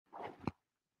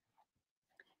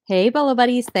Hey, Bolo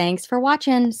buddies, thanks for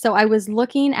watching. So I was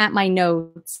looking at my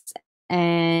notes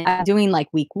and I'm doing like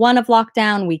week 1 of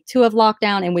lockdown, week 2 of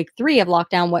lockdown, and week 3 of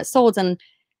lockdown, what sold. And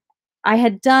I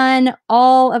had done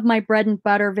all of my bread and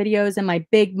butter videos and my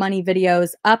big money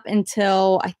videos up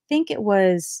until I think it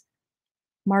was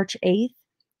March 8th.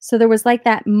 So there was like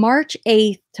that March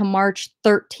 8th to March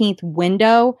 13th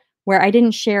window where I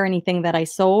didn't share anything that I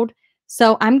sold.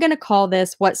 So I'm going to call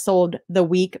this what sold the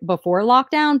week before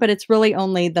lockdown, but it's really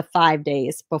only the 5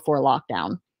 days before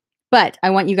lockdown. But I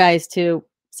want you guys to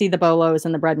see the bolos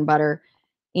and the bread and butter.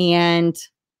 And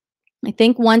I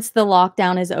think once the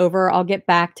lockdown is over, I'll get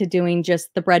back to doing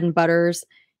just the bread and butters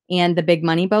and the big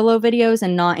money bolo videos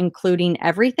and not including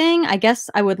everything. I guess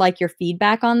I would like your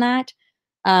feedback on that.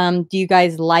 Do you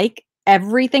guys like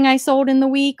everything I sold in the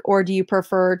week, or do you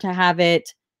prefer to have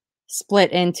it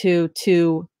split into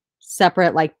 2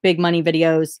 separate, like, big money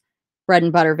videos, bread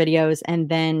and butter videos, and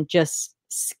then just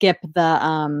skip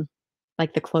the,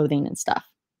 like, the clothing and stuff?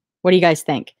 What do you guys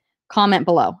think? Comment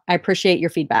below. I appreciate your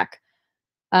feedback.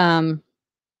 Um,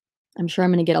 I'm sure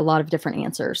I'm gonna get a lot of different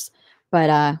answers,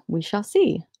 but, we shall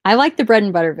see. I like the bread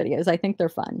and butter videos. I think they're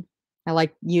fun. I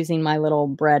like using my little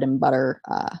bread and butter,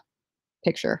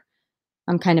 picture.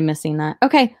 I'm kind of missing that.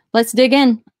 Okay, let's dig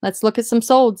in. Let's look at some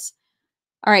solds.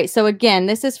 All right, so again,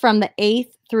 this is from the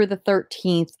 8th through the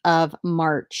 13th of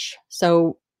March.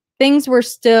 So things were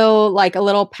still like a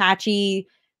little patchy.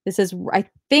 This is, I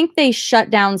think they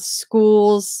shut down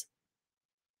schools.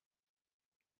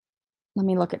 Let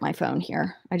me look at my phone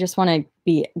here. I just want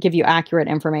to give you accurate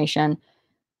information.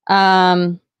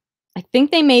 I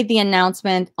think they made the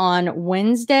announcement on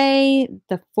Wednesday,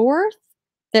 the 4th,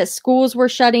 that schools were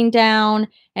shutting down.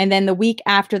 And then the week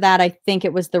after that, I think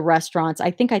it was the restaurants.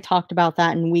 I think I talked about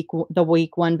that in the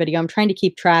week 1 video. I'm trying to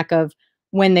keep track of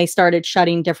when they started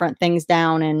shutting different things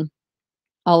down and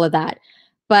all of that.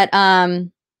 But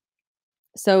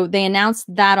so they announced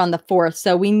that on the 4th.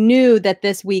 So we knew that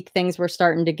this week things were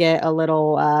starting to get a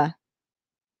little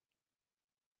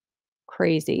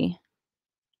crazy.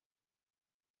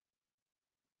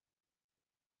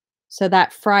 So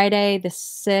that Friday, the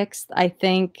 6th, I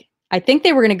think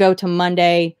they were going to go to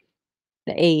Monday,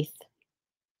 the 8th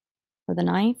or the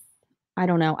 9th. I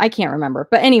don't know. I can't remember.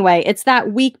 But anyway, it's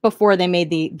that week before they made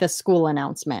the school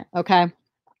announcement. Okay.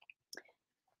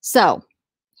 So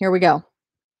here we go.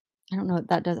 I don't know what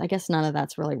that does. I guess none of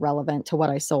that's really relevant to what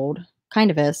I sold.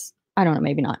 Kind of is. I don't know.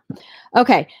 Maybe not.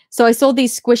 Okay. So I sold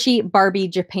these squishy Barbie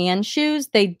Japan shoes.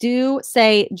 They do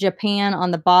say Japan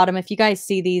on the bottom. If you guys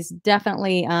see these,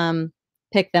 definitely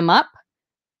pick them up.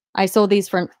 I sold these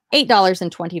for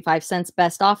 $8.25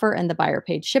 best offer, and the buyer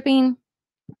paid shipping.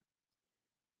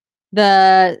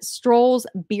 The Strolls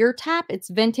beer tap, it's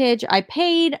vintage. I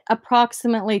paid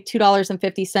approximately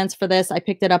 $2.50 for this. I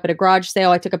picked it up at a garage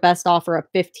sale. I took a best offer of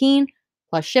 $15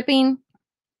 plus shipping.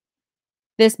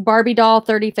 This Barbie doll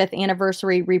 35th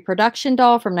anniversary reproduction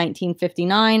doll from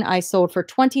 1959, I sold for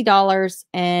 $20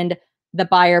 and the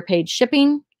buyer paid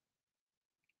shipping.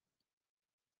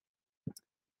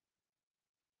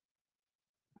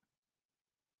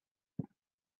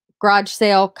 Garage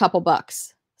sale, couple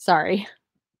bucks. Sorry.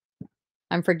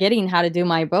 I'm forgetting how to do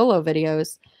my Bolo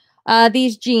videos.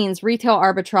 These jeans, retail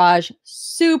arbitrage,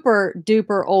 super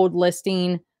duper old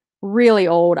listing, really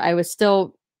old. I was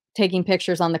still taking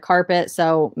pictures on the carpet.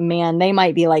 So man, they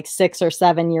might be like 6 or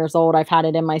 7 years old. I've had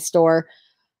it in my store.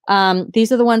 These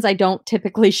are the ones I don't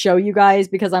typically show you guys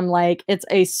because I'm like, it's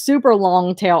a super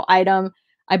long tail item.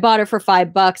 I bought it for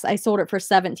 $5. I sold it for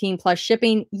 17 plus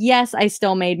shipping. Yes, I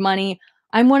still made money.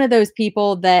 I'm one of those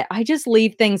people that I just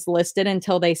leave things listed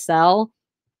until they sell.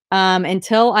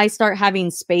 Until I start having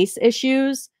space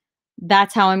issues,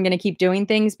 that's how I'm going to keep doing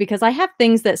things because I have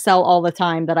things that sell all the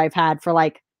time that I've had for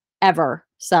like ever.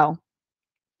 So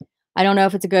I don't know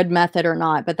if it's a good method or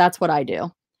not, but that's what I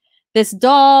do. This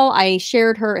doll, I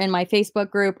shared her in my Facebook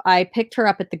group. I picked her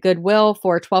up at the Goodwill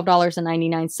for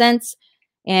 $12.99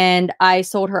 and I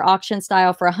sold her auction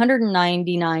style for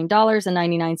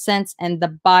 $199.99 and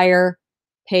the buyer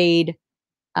paid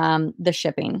the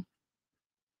shipping.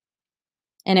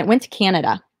 And it went to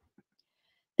Canada.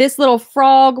 This little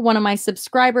frog, one of my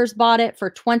subscribers bought it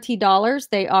for $20.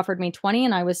 They offered me $20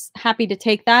 and I was happy to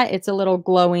take that. It's a little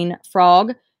glowing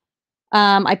frog.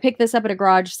 I picked this up at a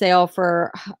garage sale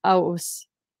for,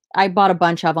 I bought a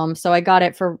bunch of them. So I got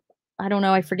it for, I don't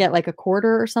know, I forget, like a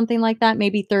quarter or something like that,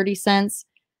 maybe 30 cents,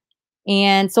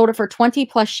 and sold it for 20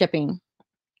 plus shipping.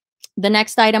 The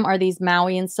next item are these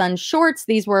Maui and Son shorts.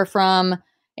 These were from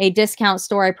a discount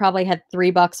store. I probably had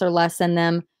 $3 or less in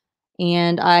them.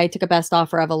 And I took a best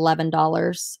offer of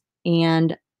 $11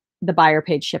 and the buyer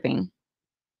paid shipping.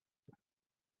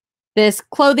 This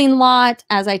clothing lot,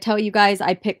 as I tell you guys,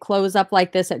 I pick clothes up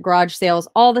like this at garage sales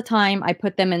all the time. I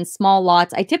put them in small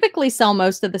lots. I typically sell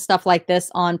most of the stuff like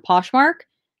this on Poshmark,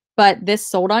 but this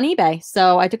sold on eBay.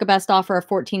 So I took a best offer of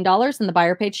 $14 and the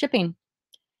buyer paid shipping.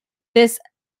 This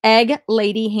egg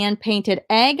lady hand-painted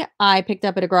egg, I picked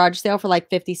up at a garage sale for like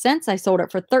 50 cents. I sold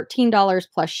it for $13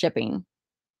 plus shipping.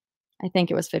 I think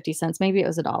it was 50 cents. Maybe it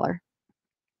was $1.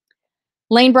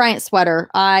 Lane Bryant sweater.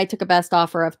 I took a best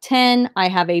offer of 10. I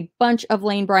have a bunch of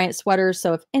Lane Bryant sweaters,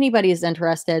 so if anybody is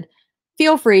interested,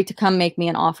 feel free to come make me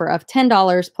an offer of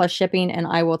 $10 plus shipping, and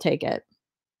I will take it.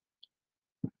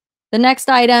 The next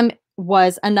item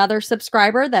was another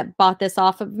subscriber that bought this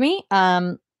off of me.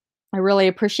 I really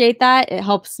appreciate that. It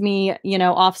helps me,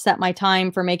 offset my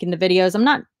time for making the videos. I'm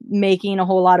not making a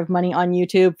whole lot of money on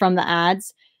YouTube from the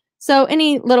ads. So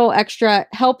any little extra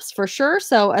helps for sure.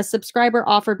 So a subscriber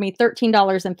offered me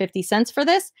 $13.50 for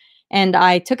this, and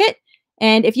I took it.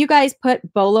 And if you guys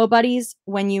put Bolo buddies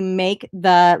when you make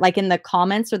like in the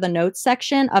comments or the notes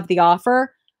section of the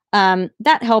offer,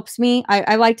 that helps me.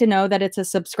 I like to know that it's a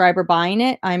subscriber buying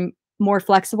it. I'm more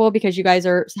flexible because you guys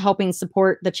are helping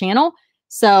support the channel.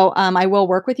 So I will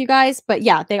work with you guys. But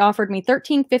yeah, they offered me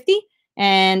 $13.50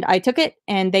 and I took it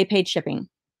and they paid shipping.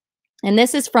 And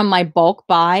this is from my bulk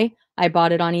buy. I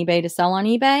bought it on eBay to sell on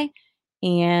eBay.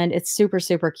 And it's super,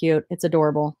 super cute. It's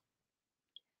adorable.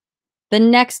 The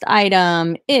next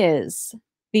item is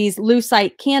these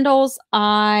lucite candles.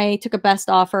 I took a best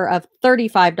offer of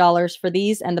 $35 for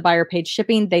these and the buyer paid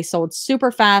shipping. They sold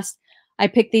super fast. I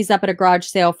picked these up at a garage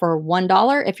sale for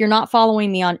 $1. If you're not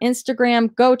following me on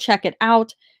Instagram, go check it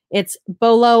out. It's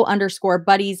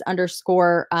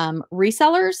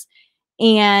Bolo_buddies_resellers.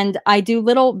 And I do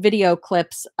little video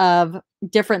clips of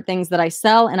different things that I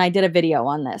sell. And I did a video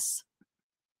on this.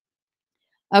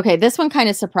 Okay, this one kind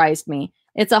of surprised me.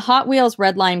 It's a Hot Wheels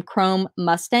Red Lime Chrome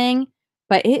Mustang,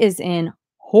 but it is in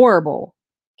horrible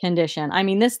condition. I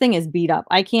mean, this thing is beat up.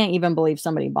 I can't even believe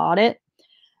somebody bought it.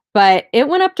 But it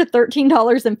went up to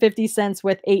 $13.50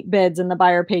 with 8 bids and the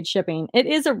buyer paid shipping.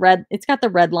 It's got the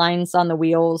red lines on the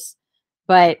wheels.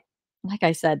 But like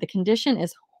I said, the condition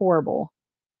is horrible.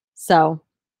 So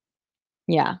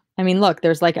yeah, I mean, look,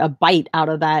 there's like a bite out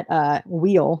of that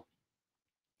wheel.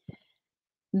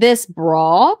 This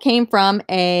bra came from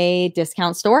a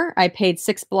discount store. I paid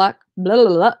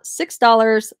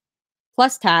 $6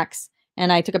 plus tax,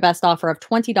 and I took a best offer of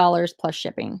 $20 plus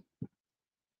shipping.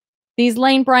 These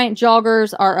Lane Bryant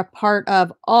joggers are a part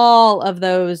of all of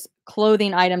those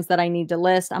clothing items that I need to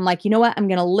list. I'm like, you know what? I'm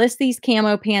going to list these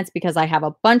camo pants because I have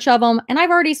a bunch of them, and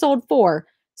I've already sold 4.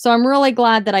 So I'm really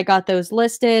glad that I got those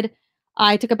listed.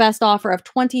 I took a best offer of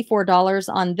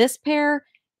 $24 on this pair,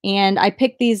 and I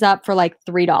picked these up for like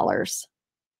 $3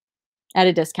 at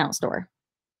a discount store.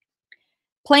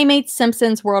 Playmates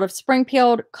Simpsons World of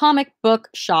Springfield comic book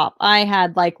shop. I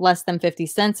had like less than 50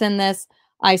 cents in this.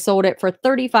 I sold it for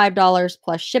 $35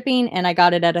 plus shipping, and I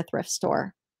got it at a thrift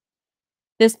store.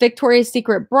 This Victoria's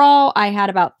Secret bra, I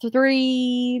had about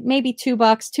maybe $2,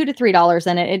 $2 to $3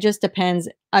 in it. It just depends.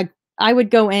 I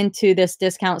would go into this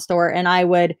discount store and I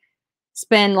would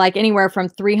spend like anywhere from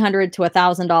 $300 to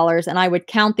 $1,000, and I would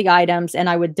count the items and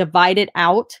I would divide it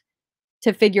out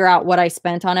to figure out what I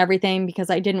spent on everything because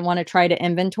I didn't want to try to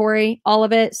inventory all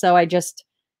of it. So I just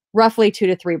roughly $2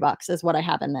 to $3 is what I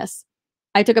have in this.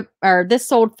 This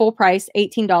sold full price,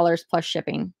 $18 plus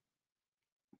shipping.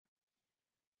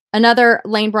 Another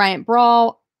Lane Bryant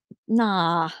bra.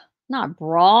 Not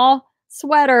bra,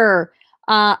 sweater.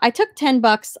 I took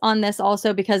 $10 on this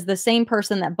also because the same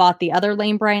person that bought the other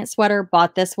Lane Bryant sweater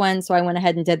bought this one. So I went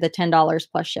ahead and did the $10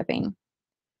 plus shipping.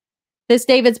 This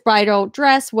David's Bridal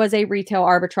dress was a retail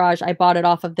arbitrage. I bought it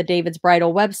off of the David's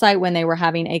Bridal website when they were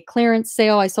having a clearance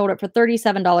sale. I sold it for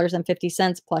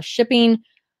 $37.50 plus shipping.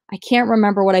 I can't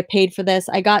remember what I paid for this.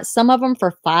 I got some of them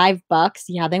for $5.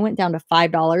 Yeah, they went down to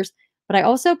 $5. But I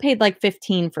also paid like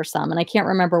 $15 for some, and I can't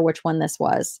remember which one this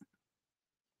was.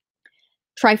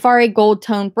 Trifari gold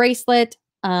tone bracelet.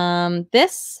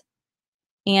 This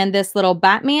and this little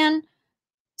Batman,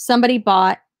 somebody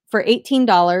bought for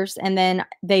 $18, and then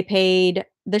they paid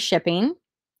the shipping.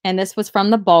 And this was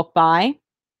from the bulk buy.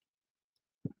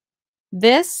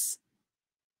 This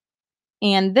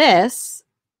and this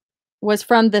was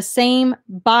from the same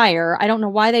buyer. I don't know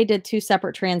why they did 2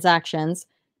 separate transactions,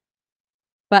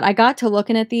 but I got to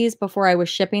looking at these before I was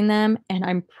shipping them, and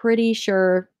I'm pretty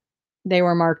sure they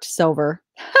were marked silver.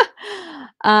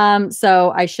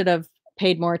 So I should have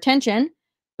paid more attention,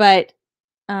 but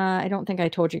I don't think I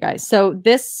told you guys. So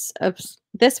this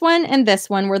one and this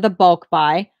one were the bulk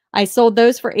buy. I sold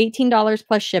those for $18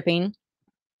 plus shipping.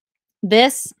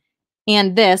 This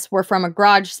and this were from a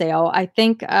garage sale. I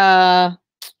think, I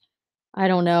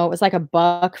don't know, it was like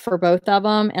 $1 for both of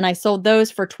them, and I sold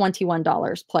those for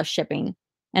 $21 plus shipping.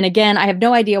 And again, I have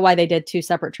no idea why they did 2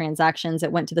 separate transactions.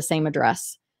 It went to the same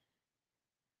address.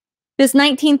 This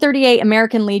 1938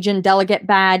 American Legion delegate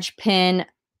badge pin,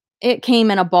 it came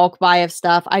in a bulk buy of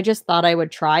stuff. I just thought I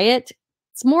would try it.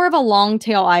 It's more of a long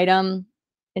tail item.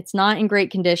 It's not in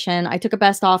great condition. I took a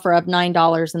best offer of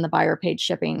 $9 and the buyer paid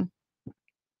shipping.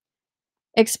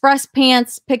 Express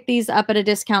pants, picked these up at a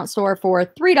discount store for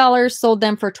 $3, sold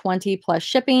them for $20 plus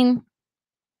shipping.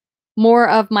 More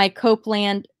of my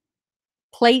Copeland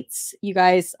plates. You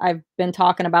guys, I've been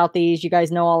talking about these. You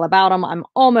guys know all about them. I'm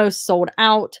almost sold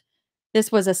out.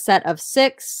 This was a set of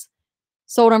 6.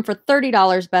 Sold them for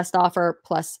 $30 best offer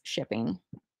plus shipping.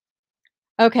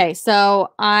 Okay,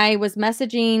 so I was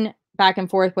messaging back and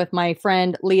forth with my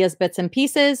friend Leah's Bits and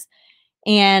Pieces,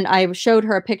 and I showed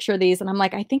her a picture of these, and I'm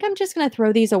like, I think I'm just going to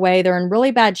throw these away. They're in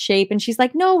really bad shape. And she's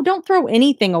like, no, don't throw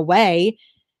anything away.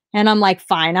 And I'm like,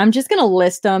 fine, I'm just going to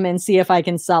list them and see if I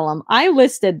can sell them. I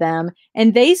listed them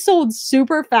and they sold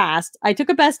super fast. I took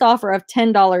a best offer of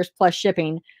 $10 plus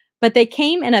shipping, but they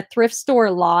came in a thrift store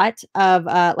lot of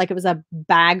like it was a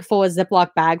bag full, a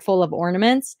Ziploc bag full of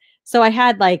ornaments. So I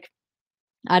had like,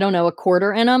 I don't know, a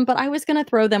quarter in them, but I was going to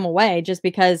throw them away just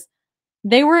because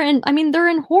they were in, I mean, they're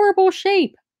in horrible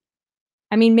shape.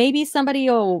 I mean, maybe somebody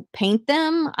will paint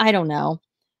them. I don't know.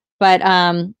 But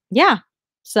yeah.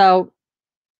 So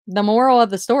the moral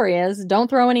of the story is don't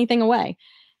throw anything away.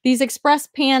 These express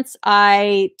pants,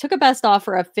 I took a best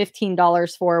offer of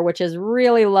 $15 for, which is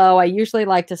really low. I usually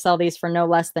like to sell these for no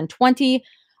less than $20.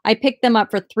 I picked them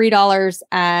up for $3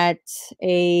 at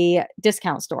a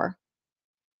discount store.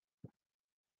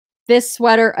 This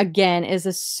sweater, again, is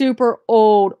a super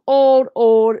old,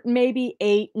 maybe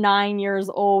 8, 9 years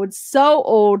old. So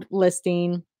old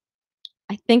listing.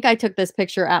 I think I took this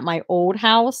picture at my old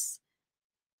house.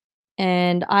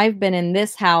 And I've been in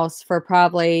this house for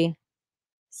probably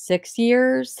 6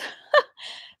 years.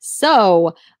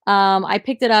 So I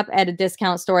picked it up at a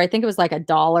discount store. I think it was like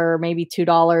 $1, maybe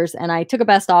 $2. And I took a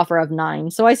best offer of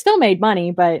 $9. So I still made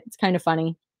money, but it's kind of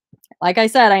funny. Like I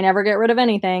said, I never get rid of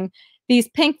anything. These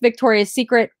pink Victoria's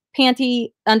Secret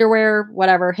panty, underwear,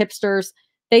 whatever, hipsters,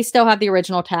 they still have the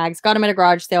original tags. Got them at a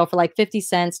garage sale for like 50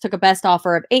 cents. Took a best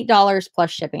offer of $8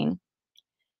 plus shipping.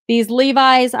 These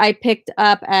Levi's I picked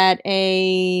up at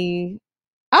it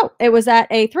was at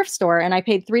a thrift store and I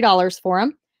paid $3 for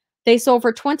them. They sold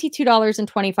for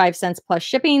 $22.25 plus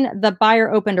shipping. The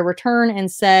buyer opened a return and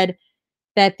said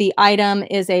that the item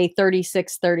is a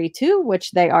 36-32,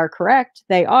 which they are correct.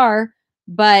 They are,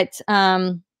 but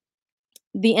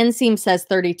the inseam says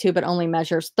 32, but only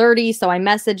measures 30. So I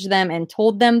messaged them and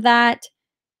told them that.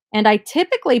 And I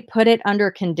typically put it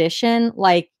under condition,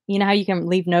 like, you know how you can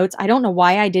leave notes. I don't know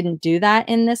why I didn't do that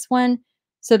in this one.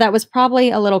 So that was probably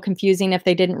a little confusing if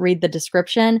they didn't read the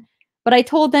description. But I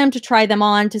told them to try them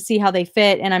on to see how they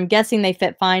fit. And I'm guessing they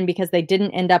fit fine because they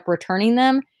didn't end up returning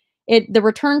them. The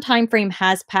return time frame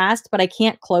has passed, but I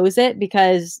can't close it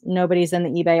because nobody's in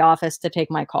the eBay office to take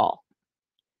my call.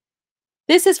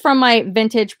 This is from my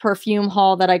vintage perfume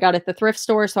haul that I got at the thrift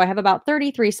store. So I have about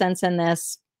 33 cents in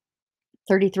this.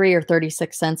 33 or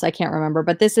 36 cents. I can't remember,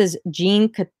 but this is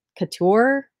Jean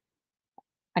Couture.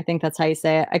 I think that's how you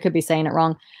say it. I could be saying it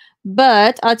wrong,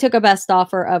 but I took a best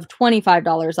offer of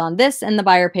 $25 on this and the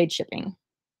buyer paid shipping.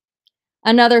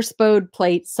 Another Spode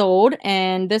plate sold,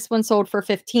 and this one sold for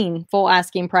 $15, full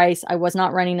asking price. I was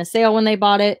not running a sale when they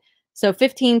bought it, so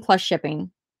 $15 plus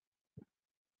shipping.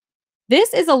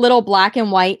 This is a little black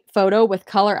and white photo with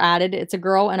color added. It's a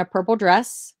girl in a purple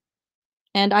dress.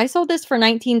 And I sold this for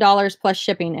 $19 plus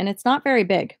shipping, and it's not very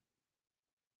big.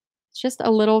 It's just a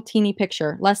little teeny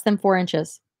picture, less than 4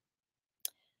 inches.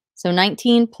 So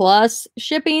 19 plus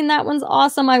shipping. That one's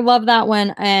awesome. I love that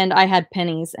one. And I had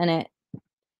pennies in it.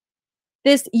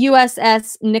 This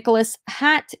USS Nicholas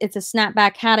hat. It's a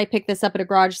snapback hat. I picked this up at a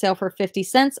garage sale for 50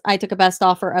 cents. I took a best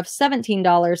offer of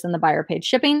 $17 and the buyer paid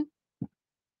shipping.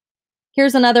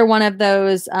 Here's another one of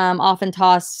those often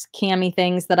toss cami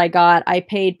things that I got. I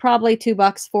paid probably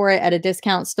 $2 for it at a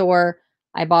discount store.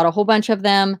 I bought a whole bunch of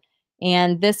them.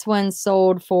 And this one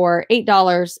sold for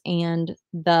 $8 and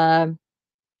the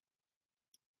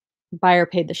buyer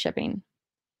paid the shipping.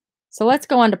 So let's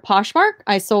go on to Poshmark.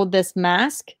 I sold this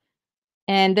mask.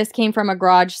 And this came from a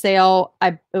garage sale.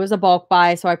 It was a bulk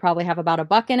buy, so I probably have about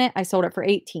 $1 in it. I sold it for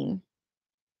 $18.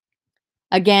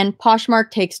 Again, Poshmark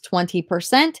takes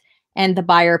 20%. And the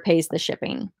buyer pays the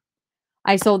shipping.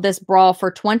 I sold this bra for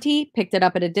 $20, picked it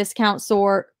up at a discount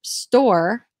store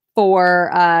for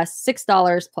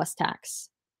 $6 plus tax.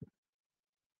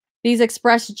 These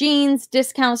Express jeans,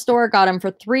 discount store, got them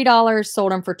for $3,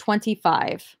 sold them for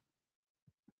 $25.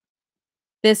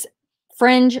 This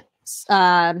fringe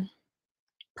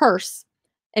purse,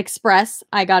 Express,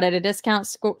 I got at a discount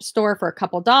store for a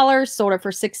couple dollars, sold it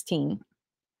for $16.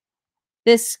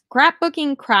 This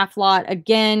scrapbooking craft lot,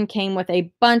 again, came with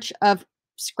a bunch of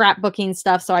scrapbooking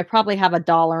stuff, so I probably have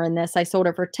 $1 in this. I sold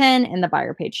it for $10 and the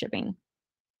buyer paid shipping.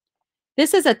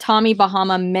 This is a Tommy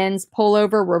Bahama men's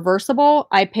pullover reversible.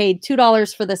 I paid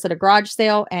 $2 for this at a garage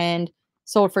sale and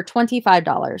sold for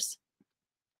 $25.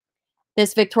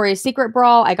 This Victoria's Secret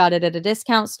bra, I got it at a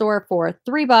discount store for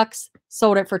 $3,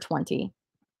 sold it for $20.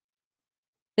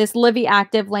 This Livy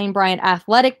Active Lane Bryant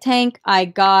athletic tank, I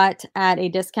got at a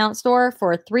discount store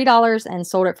for $3 and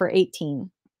sold it for $18.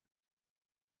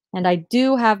 And I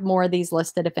do have more of these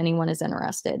listed if anyone is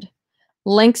interested.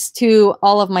 Links to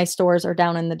all of my stores are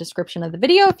down in the description of the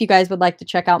video if you guys would like to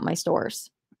check out my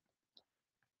stores.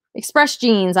 Express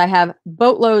jeans, I have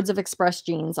boatloads of Express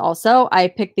jeans also. I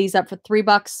picked these up for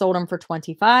 $3, sold them for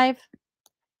 $25.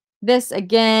 This,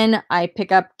 again, I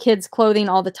pick up kids' clothing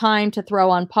all the time to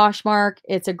throw on Poshmark.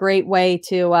 It's a great way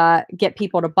to get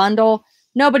people to bundle.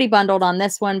 Nobody bundled on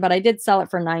this one, but I did sell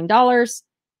it for $9,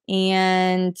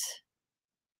 and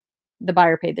the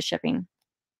buyer paid the shipping.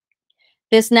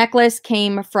 This necklace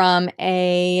came from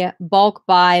a bulk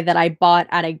buy that I bought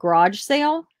at a garage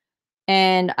sale,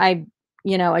 and I,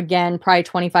 again, probably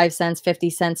 25 cents, 50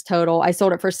 cents total. I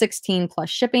sold it for $16 plus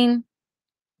shipping.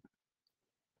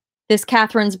 This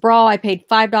Catherine's bra, I paid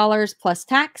 $5 plus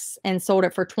tax and sold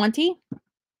it for $20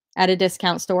 at a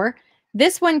discount store.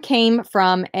 This one came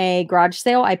from a garage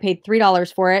sale. I paid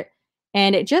 $3 for it,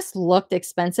 and it just looked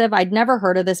expensive. I'd never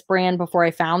heard of this brand before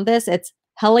I found this. It's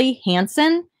Helly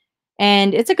Hansen,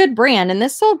 and it's a good brand, and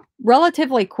this sold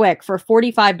relatively quick for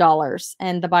 $45,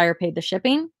 and the buyer paid the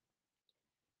shipping.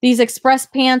 These Express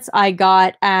pants I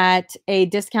got at a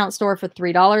discount store for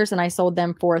 $3, and I sold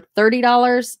them for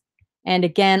 $30. And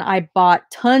again, I bought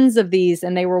tons of these,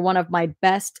 and they were one of my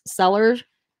best sellers.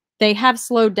 They have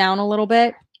slowed down a little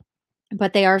bit,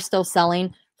 but they are still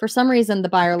selling. For some reason, the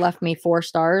buyer left me 4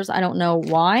 stars. I don't know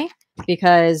why,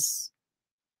 because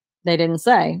they didn't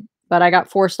say, but I got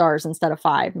 4 stars instead of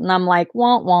 5. And I'm like,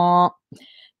 womp womp.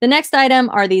 The next item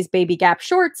are these Baby Gap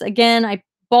shorts. Again, I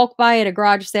bulk buy at a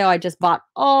garage sale. I just bought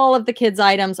all of the kids'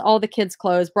 items, all the kids'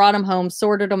 clothes, brought them home,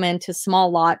 sorted them into small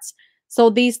lots.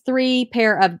 Sold these 3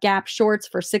 pair of Gap shorts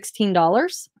for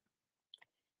 $16.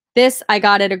 This I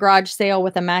got at a garage sale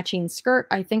with a matching skirt.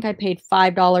 I think I paid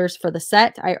 $5 for the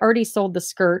set. I already sold the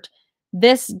skirt.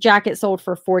 This jacket sold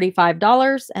for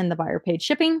 $45, and the buyer paid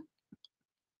shipping.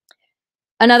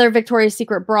 Another Victoria's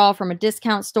Secret bra from a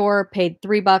discount store, paid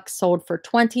 $3, sold for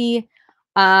 $20.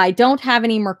 I don't have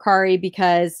any Mercari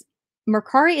because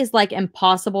Mercari is like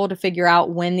impossible to figure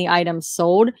out when the item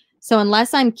sold. So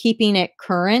unless I'm keeping it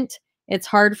current, it's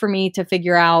hard for me to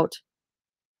figure out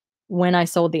when I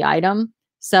sold the item.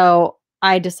 So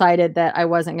I decided that I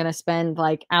wasn't going to spend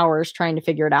like hours trying to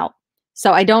figure it out.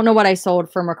 So I don't know what I sold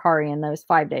for Mercari in those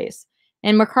 5 days.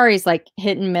 And Mercari is like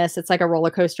hit and miss. It's like a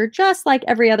roller coaster, just like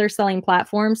every other selling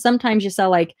platform. Sometimes you sell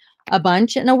like a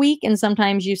bunch in a week, and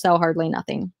sometimes you sell hardly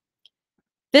nothing.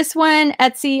 This one,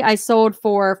 Etsy, I sold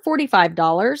for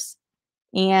 $45,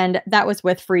 and that was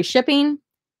with free shipping.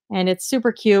 And it's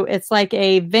super cute. It's like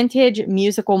a vintage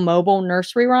musical mobile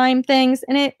nursery rhyme things.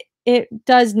 And it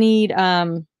does need,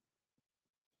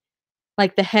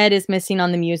 like the head is missing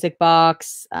on the music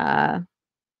box.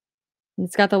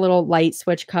 It's got the little light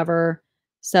switch cover.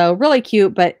 So really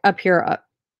cute, but up here,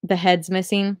 the head's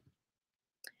missing.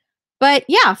 But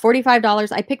yeah,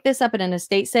 $45. I picked this up at an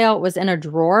estate sale. It was in a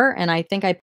drawer, and I think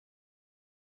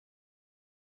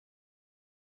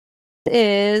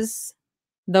is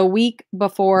the week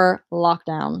before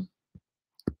lockdown,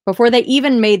 before they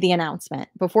even made the announcement,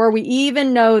 before we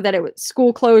even know that it was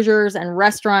school closures and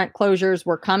restaurant closures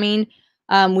were coming.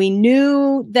 We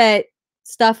knew that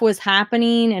stuff was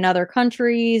happening in other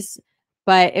countries,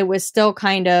 but it was still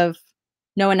kind of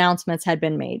no announcements had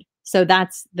been made. So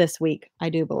that's this week, I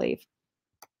do believe.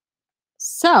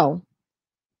 So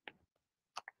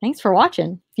thanks for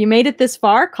watching. If you made it this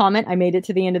far, comment, I made it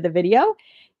to the end of the video.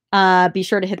 Be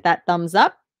sure to hit that thumbs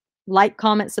up, like,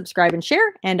 comment, subscribe, and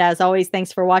share. And as always,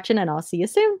 thanks for watching, and I'll see you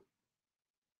soon.